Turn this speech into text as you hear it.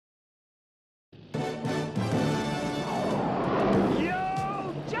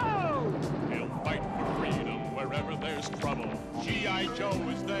greatest trouble. G.I. Joe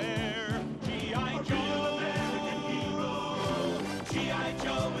is there. G.I. Joe, American hero. G.I.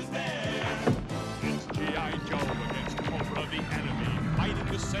 Joe is there. It's G.I. Joe against Cobra the enemy, fighting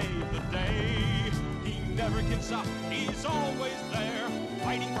to save the day. He never gives up, he's always there,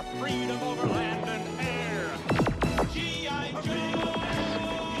 fighting for freedom over land and air. G.I. Joe!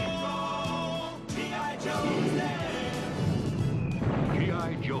 G.I. Joe is there!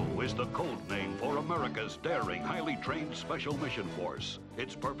 G.I. Joe is the code name for America's daring, highly trained Special Mission Force.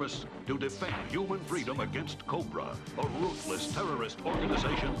 Its purpose, to defend human freedom against Cobra, a ruthless terrorist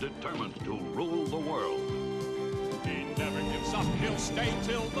organization determined to rule the world. He never gives up, he'll stay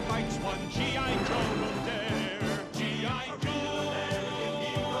till the fight's won. G.I. Joe will dare. G.I. Joe, American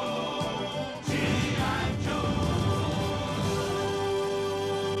hero. G.I. Joe.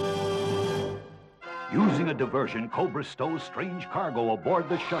 Using a diversion, Cobra stows strange cargo aboard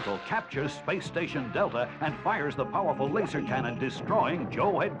the shuttle, captures Space Station Delta, and fires the powerful laser cannon, destroying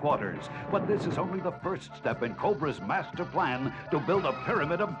Joe headquarters. But this is only the first step in Cobra's master plan to build a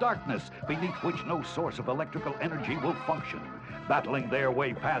pyramid of darkness beneath which no source of electrical energy will function. Battling their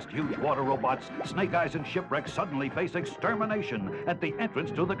way past huge water robots, Snake Eyes and Shipwreck suddenly face extermination at the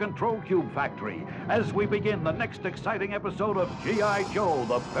entrance to the Control Cube factory as we begin the next exciting episode of G.I. Joe,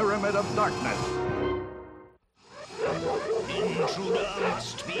 the Pyramid of Darkness. Intruder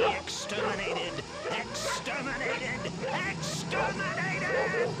must be exterminated! Exterminated!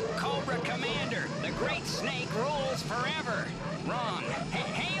 Exterminated! Cobra Commander, the Great Snake rules forever! Wrong.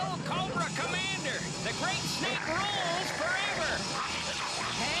 Hail Cobra Commander! The Great Snake rules forever!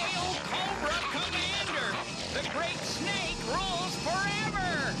 Hail Cobra Commander! The Great Snake rules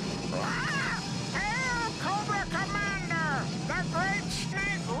forever! Hail Cobra Commander! The Great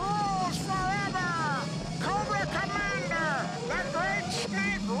Snake rules forever! Cobra Commander! The Great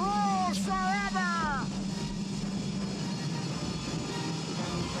Snake rules forever!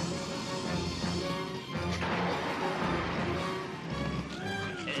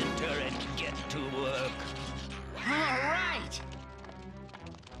 Enter and get to work. All right!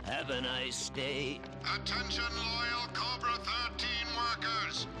 Have a nice day. Attention, loyal Cobra 13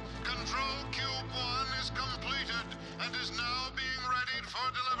 workers. Control Cube 1 is completed and is now being readied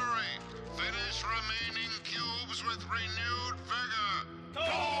for delivery. Finish remaining cubes with renewed vigor.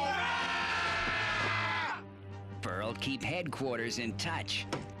 Pearl, keep headquarters in touch.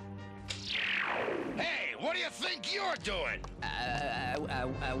 Hey, what do you think you're doing?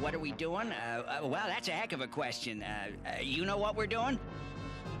 What are we doing? Well, that's a heck of a question. You know what we're doing?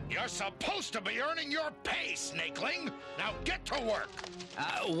 You're supposed to be earning your pay, Snakeling. Now get to work.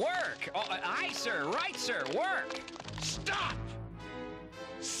 Work! Oh, aye, sir. Right, sir. Work! Stop!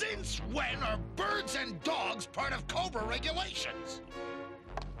 Since when are birds and dogs part of Cobra regulations?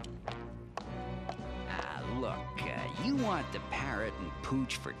 Look, you want the parrot and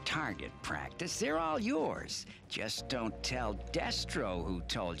pooch for target practice. They're all yours. Just don't tell Destro who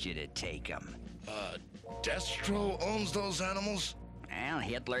told you to take them. Destro owns those animals? Well,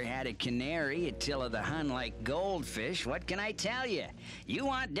 Hitler had a canary. Attila the Hun liked goldfish. What can I tell you? You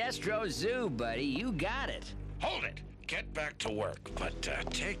want Destro's zoo, buddy. You got it. Hold it. Get back to work, but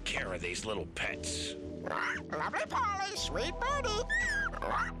take care of these little pets. Lovely Polly, sweet birdie.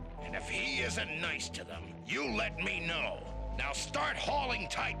 And if he isn't nice to them, you let me know. Now start hauling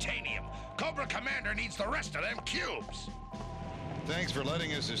titanium. Cobra Commander needs the rest of them cubes. Thanks for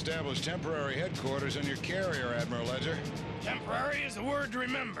letting us establish temporary headquarters on your carrier, Admiral Ledger. Temporary is a word to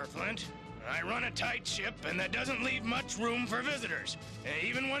remember, Flint. I run a tight ship, and that doesn't leave much room for visitors,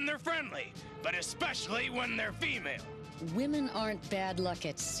 even when they're friendly, but especially when they're female. Women aren't bad luck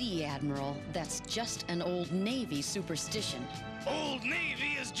at sea, Admiral. That's just an old Navy superstition. Old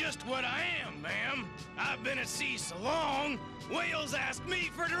Navy is just what I am, ma'am. I've been at sea so long, whales ask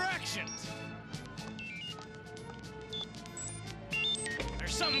me for directions.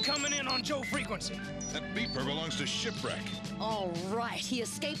 There's something coming in on Joe frequency. That beeper belongs to Shipwreck. All right, he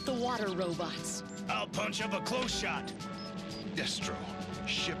escaped the water robots. I'll punch up a close shot. Destro.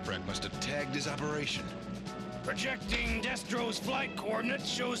 Shipwreck must have tagged his operation. Projecting Destro's flight coordinates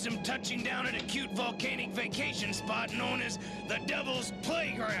shows him touching down at a cute volcanic vacation spot known as the Devil's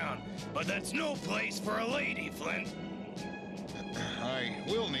Playground. But that's no place for a lady, Flint. I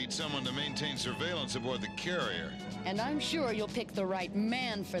will need someone to maintain surveillance aboard the carrier. And I'm sure you'll pick the right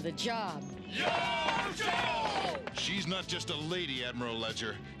man for the job. Yo, Joe! She's not just a lady, Admiral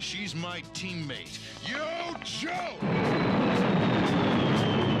Ledger. She's my teammate. Yo, Joe!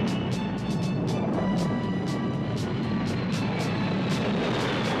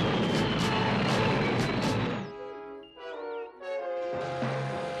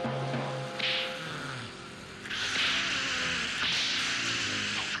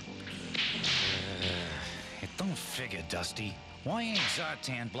 Dusty. Why ain't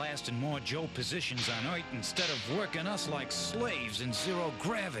Zartan blasting more Joe positions on Earth instead of working us like slaves in zero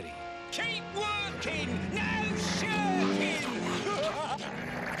gravity? Keep working! No shirking!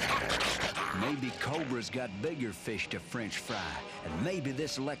 Maybe Cobra's got bigger fish to French fry, and maybe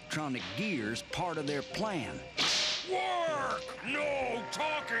this electronic gear's part of their plan. Work! No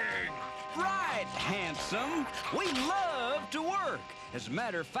talking! Right, handsome. We love to work. As a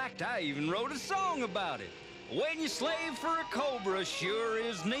matter of fact, I even wrote a song about it. When you slave for a cobra sure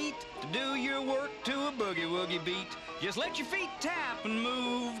is neat to do your work to a boogie-woogie beat. Just let your feet tap and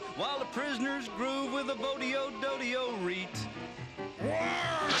move while the prisoners groove with a bodio-dodio reet. Work!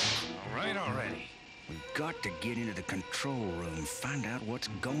 All right already. We've got to get into the control room, find out what's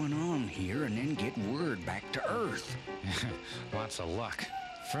going on here, and then get word back to Earth. Lots of luck.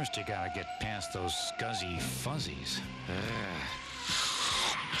 First you gotta get past those scuzzy fuzzies.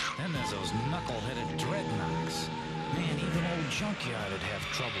 Then there's those knuckle-headed dreadnoughts. Man, even old Junkyard'd have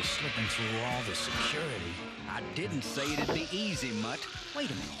trouble slipping through all the security. I didn't say it'd be easy, Mutt. Wait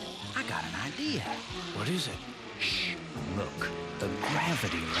a minute. I got an idea. What is it? Shh. Look, the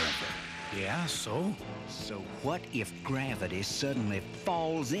gravity lever. Yeah, so? So what if gravity suddenly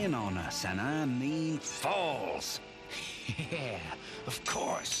falls in on us, and I mean falls? Yeah, of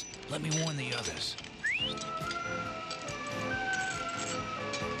course. Let me warn the others.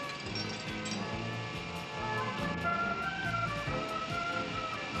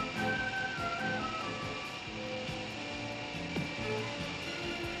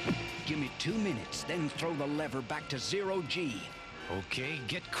 Give me 2 minutes, then throw the lever back to 0 G. Okay,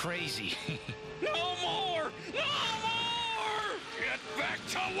 get crazy. No more! No more! Get back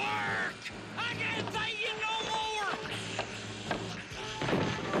to work! I can't take you no more!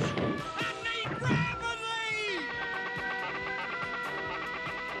 I need gravity!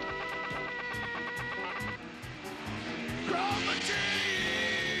 Gravity!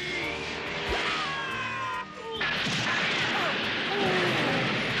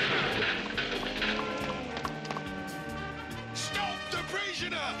 Stop the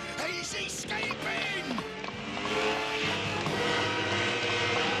prisoner! He's escaping!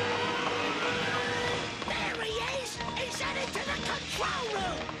 There he is! He's headed to the control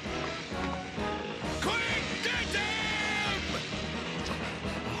room! Quick, get him!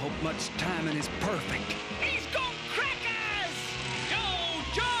 I hope Mutt's timing is perfect. He's gone crackers!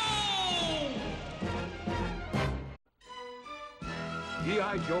 Joe!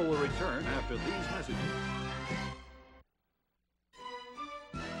 G.I. Joe will return after these messages.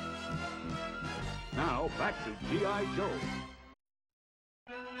 Now, back to G.I. Joe.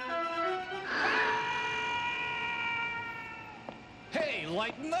 Hey,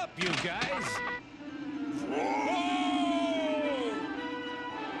 lighten up, you guys!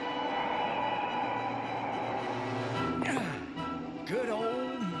 Good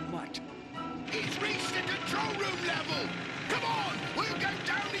old Mutt. He's reached the control room level! Come on, we'll go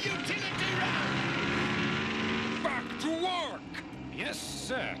down the utility ramp! Back to work! Yes,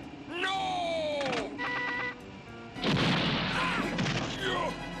 sir. No!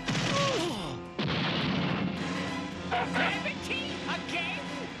 Gravity again?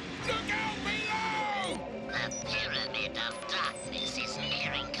 Look out below! The Pyramid of Darkness is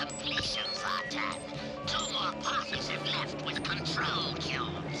nearing completion, Zartan. 2 more parties have left with control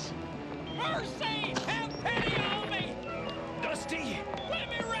cubes. Mercy! Have pity on me! Dusty! Let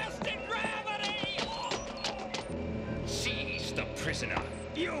me rest in gravity! Seize the prisoner!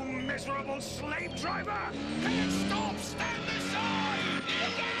 You miserable slave driver! Can't stop! Stand aside!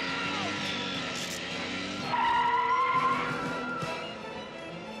 Look out!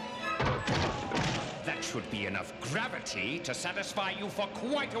 That should be enough gravity to satisfy you for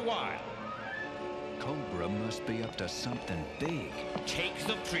quite a while. Cobra must be up to something big. Take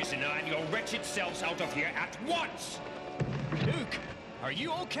the prisoner and your wretched selves out of here at once! Duke, are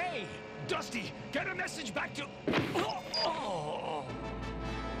you okay? Dusty, get a message back to...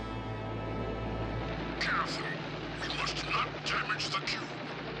 Careful. We must not damage the cube.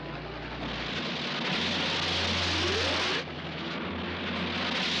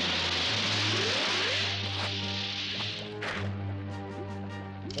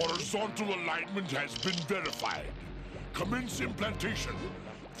 Horizontal alignment has been verified. Commence implantation.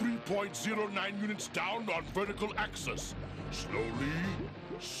 3.09 units down on vertical axis. Slowly,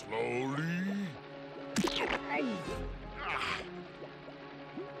 slowly.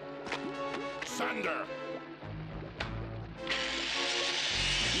 Sander.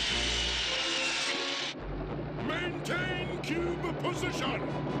 Maintain cube position.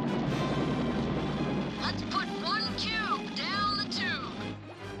 Let's put 1 cube down the tube.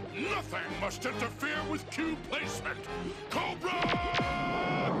 Nothing must interfere with cube placement. Cobra!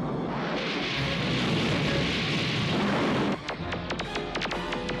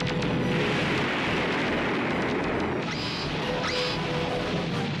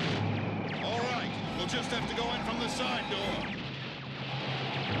 All right, we'll just have to go in from the side door.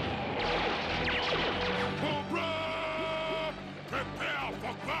 Cobra! Prepare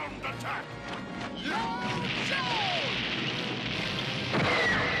for ground attack! G.I.JOE!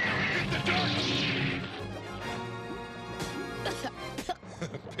 Hit the dirt!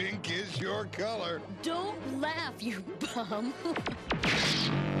 Pink is your color. Don't laugh, you bum.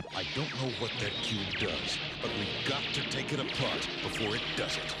 I don't know what that cube does, but we've got to take it apart before it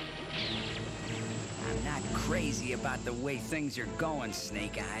does it. I'm not crazy about the way things are going,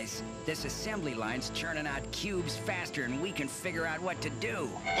 Snake Eyes. This assembly line's churning out cubes faster than we can figure out what to do.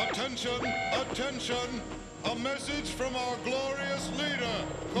 Attention! Attention! A message from our glorious leader,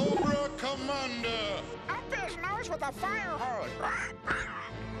 Cobra Commander! Up his nose with a fire hose.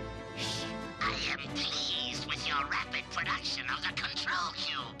 I am pleased with your rapid production of the control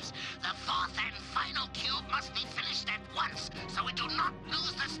cubes. The fourth and final cube must be finished at once, so we do not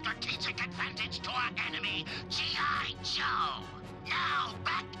lose the strategic advantage to our enemy, G.I. Joe. Now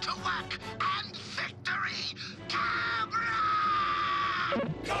back to work and victory, Cobra!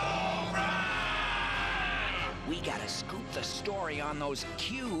 Cobra! We gotta scoop the story on those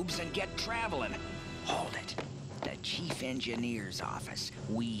cubes and get traveling. Hold it. The chief engineer's office.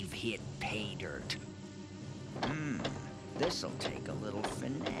 We've hit pay dirt. This'll take a little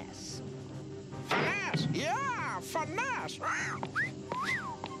finesse. Finesse! Yeah, finesse!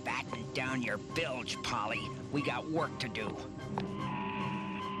 Batten down your bilge, Polly. We got work to do.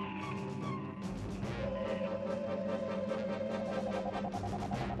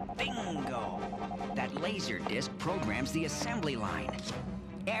 Bingo! That laser disc programs the assembly line.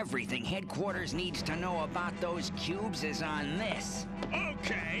 Everything headquarters needs to know about those cubes is on this.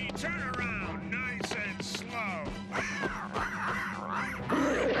 Okay, turn around nice and slow.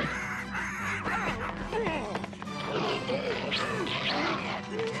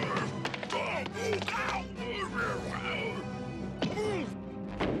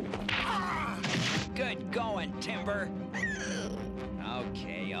 Good going, Timber.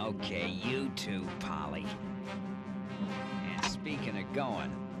 Okay, you too, Polly. And speaking of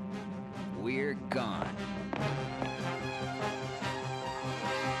going, we're gone.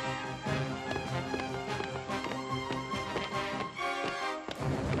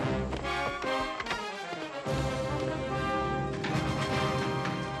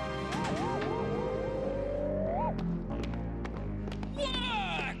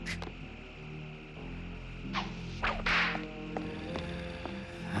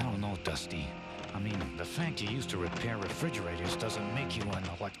 Dusty. I mean, the fact you used to repair refrigerators doesn't make you an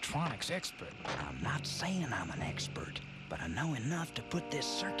electronics expert. I'm not saying I'm an expert, but I know enough to put this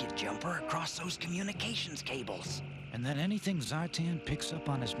circuit jumper across those communications cables. And then anything Zartan picks up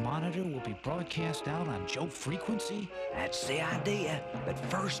on his monitor will be broadcast out on Joe frequency? That's the idea, but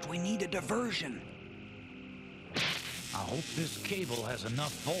first we need a diversion. I hope this cable has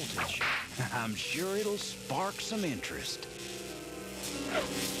enough voltage. I'm sure it'll spark some interest.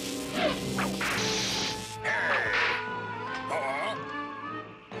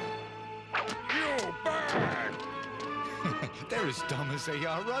 You bad! They're as dumb as they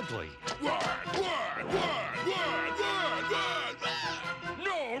are ugly. What?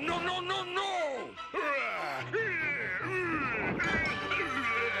 No!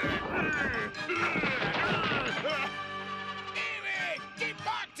 Amy, get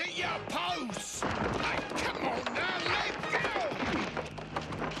back to your post! Come on now, let go!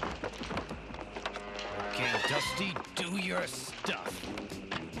 Okay, Dusty, do your stuff.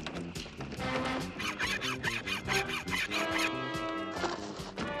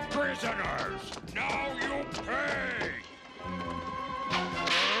 Prisoners, now you pay!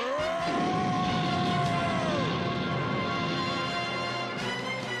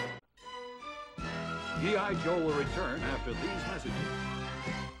 G.I. Joe will return after these messages.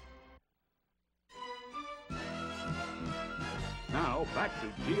 Now, back to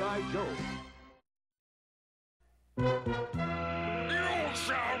G.I. Joe. You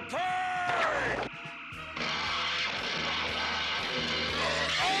shall pay!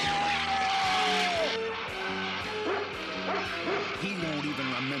 He won't even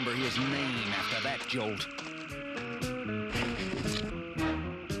remember his name after that jolt.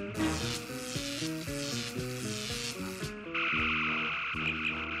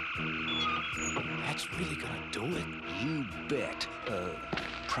 That's really gonna do it? You bet.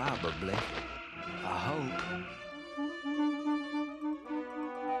 Probably. I hope.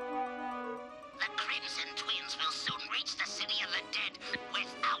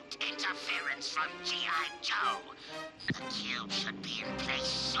 from G.I. Joe. The cube should be in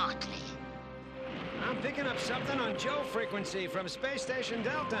place shortly. I'm picking up something on Joe frequency from Space Station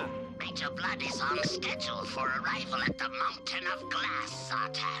Delta. Major Blood is on schedule for arrival at the Mountain of Glass,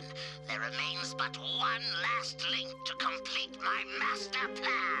 Sartan. There remains but one last link to complete my master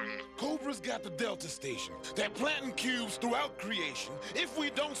plan. Cobra's got the Delta Station. They're planting cubes throughout creation. If we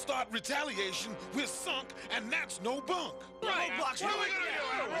don't start retaliation, we're sunk, and that's no bunk. Roadblock's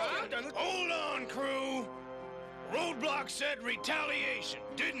Hold on, crew. Roadblock said retaliation,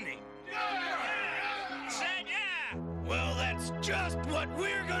 didn't he? Said yeah. Well, that's just what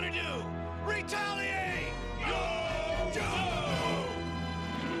we're gonna do. Retaliate! Yo, Joe!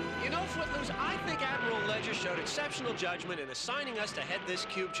 You know, Footloose, I think Admiral Ledger showed exceptional judgment in assigning us to head this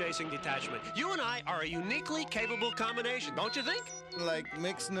cube-chasing detachment. You and I are a uniquely capable combination, don't you think? Like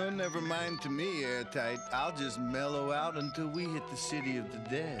mix no never mind to me, Airtight. I'll just mellow out until we hit the city of the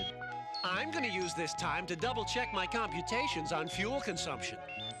dead. I'm gonna use this time to double-check my computations on fuel consumption.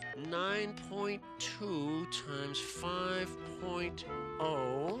 9.2 times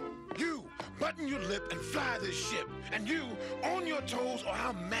 5.0. You, button your lip and fly this ship. And you, on your toes or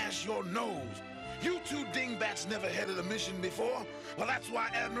I'll mash your nose. You two dingbats never headed a mission before. Well, that's why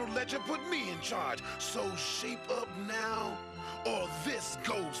Admiral Ledger put me in charge. So shape up now, or this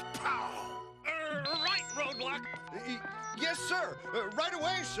goes pow. Right, Roadblock. Yes, sir. Right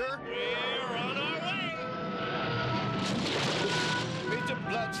away, sir. We're on our way. Major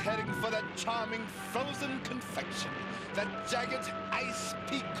Blood's heading for that charming frozen confection, that jagged ice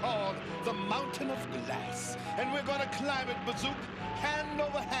peak called the Mountain of Glass. And we're gonna climb it, Bazook, hand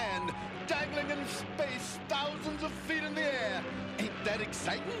over hand, dangling in space thousands of feet in the air. Ain't that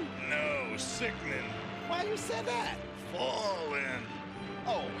exciting? No, sickening. Why you say that? Falling.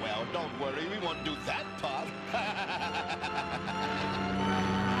 Oh, well, don't worry, we won't do that part.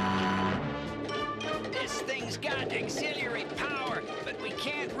 This thing's got auxiliary power, but we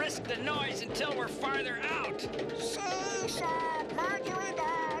can't risk the noise until we're farther out. Seesaw, Marjorie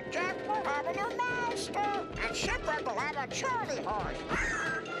Dog, Jack will have a new master, and Shipwreck will have a Charlie horse.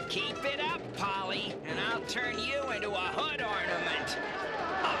 Keep it up, Polly, and I'll turn you into a hood ornament.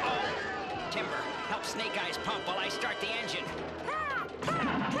 Uh-oh. Timber, help Snake Eyes pump while I start the engine.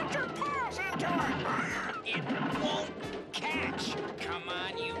 Put your paws into it. It won't catch. Come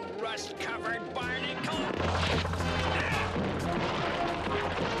on, you rust-covered barnacle.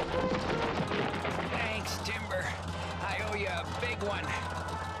 Thanks, Timber. I owe you a big one.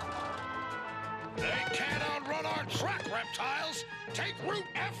 They can't outrun our track, reptiles. Take Route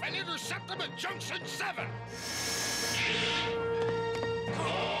F and intercept them at Junction 7.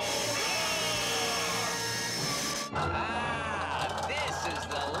 Ah, this is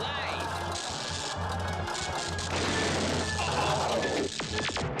the life.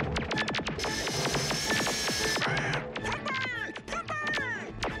 Come on!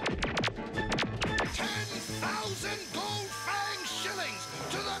 10,000 gold fang shillings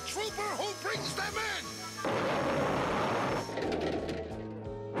to the trooper who brings them in.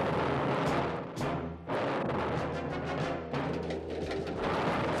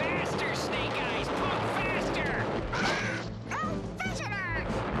 Faster, Snake Eyes! Pump faster! No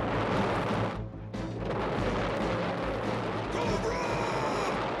visitors!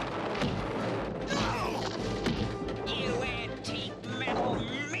 You antique metal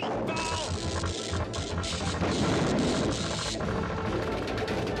meatball!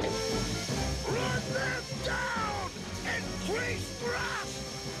 Run them down! Increase thrust!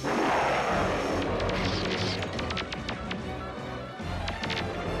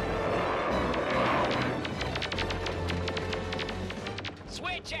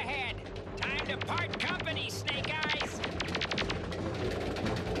 Switch ahead! Time to part company, Snake Eyes!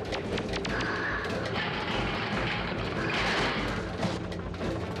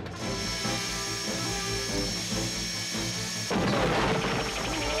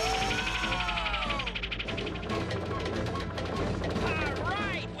 All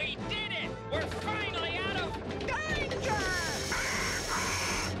right, we did it! We're finally out of... Danger!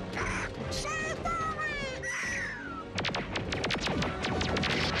 Save Molly!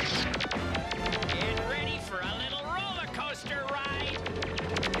 Get ready for a little roller coaster ride!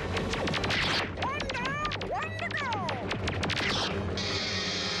 One down, one to go!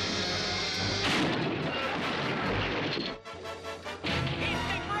 Hit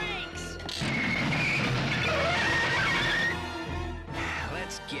the brakes!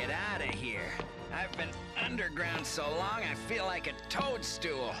 Let's get out of here. I've been underground so long, I feel like a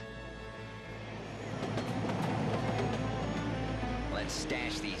toadstool. Let's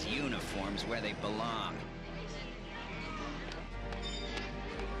stash these uniforms where they belong.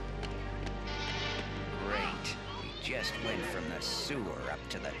 just went from the sewer up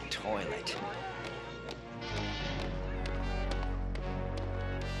to the toilet.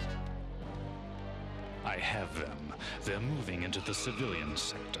 I have them. They're moving into the civilian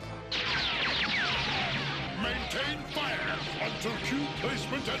sector. Maintain fire until cube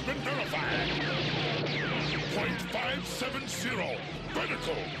placement has been verified. .570.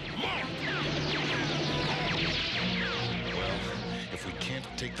 Vertical. Mark. Well, if we can't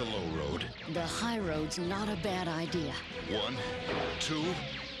take the low road... The high road's not a bad idea. 1, 2,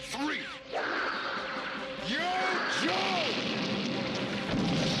 3. Yo, Joe!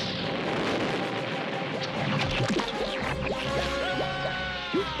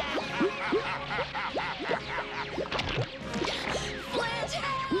 Flint,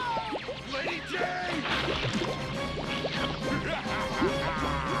 help! Lady Jane!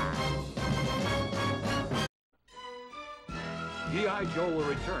 G.I. Joe will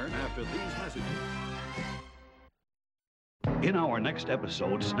return after these messages. In our next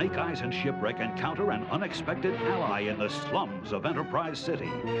episode, Snake Eyes and Shipwreck encounter an unexpected ally in the slums of Enterprise City,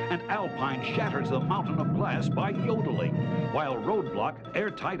 and Alpine shatters the mountain of glass by yodeling, while Roadblock,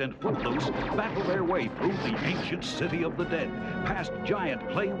 Airtight, and Footloose battle their way through the ancient city of the dead, past giant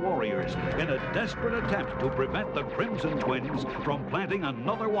clay warriors, in a desperate attempt to prevent the Crimson Twins from planting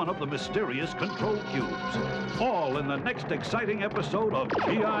another one of the mysterious control cubes. All in the next exciting episode of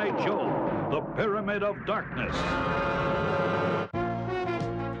G.I. Joe, the Pyramid of Darkness.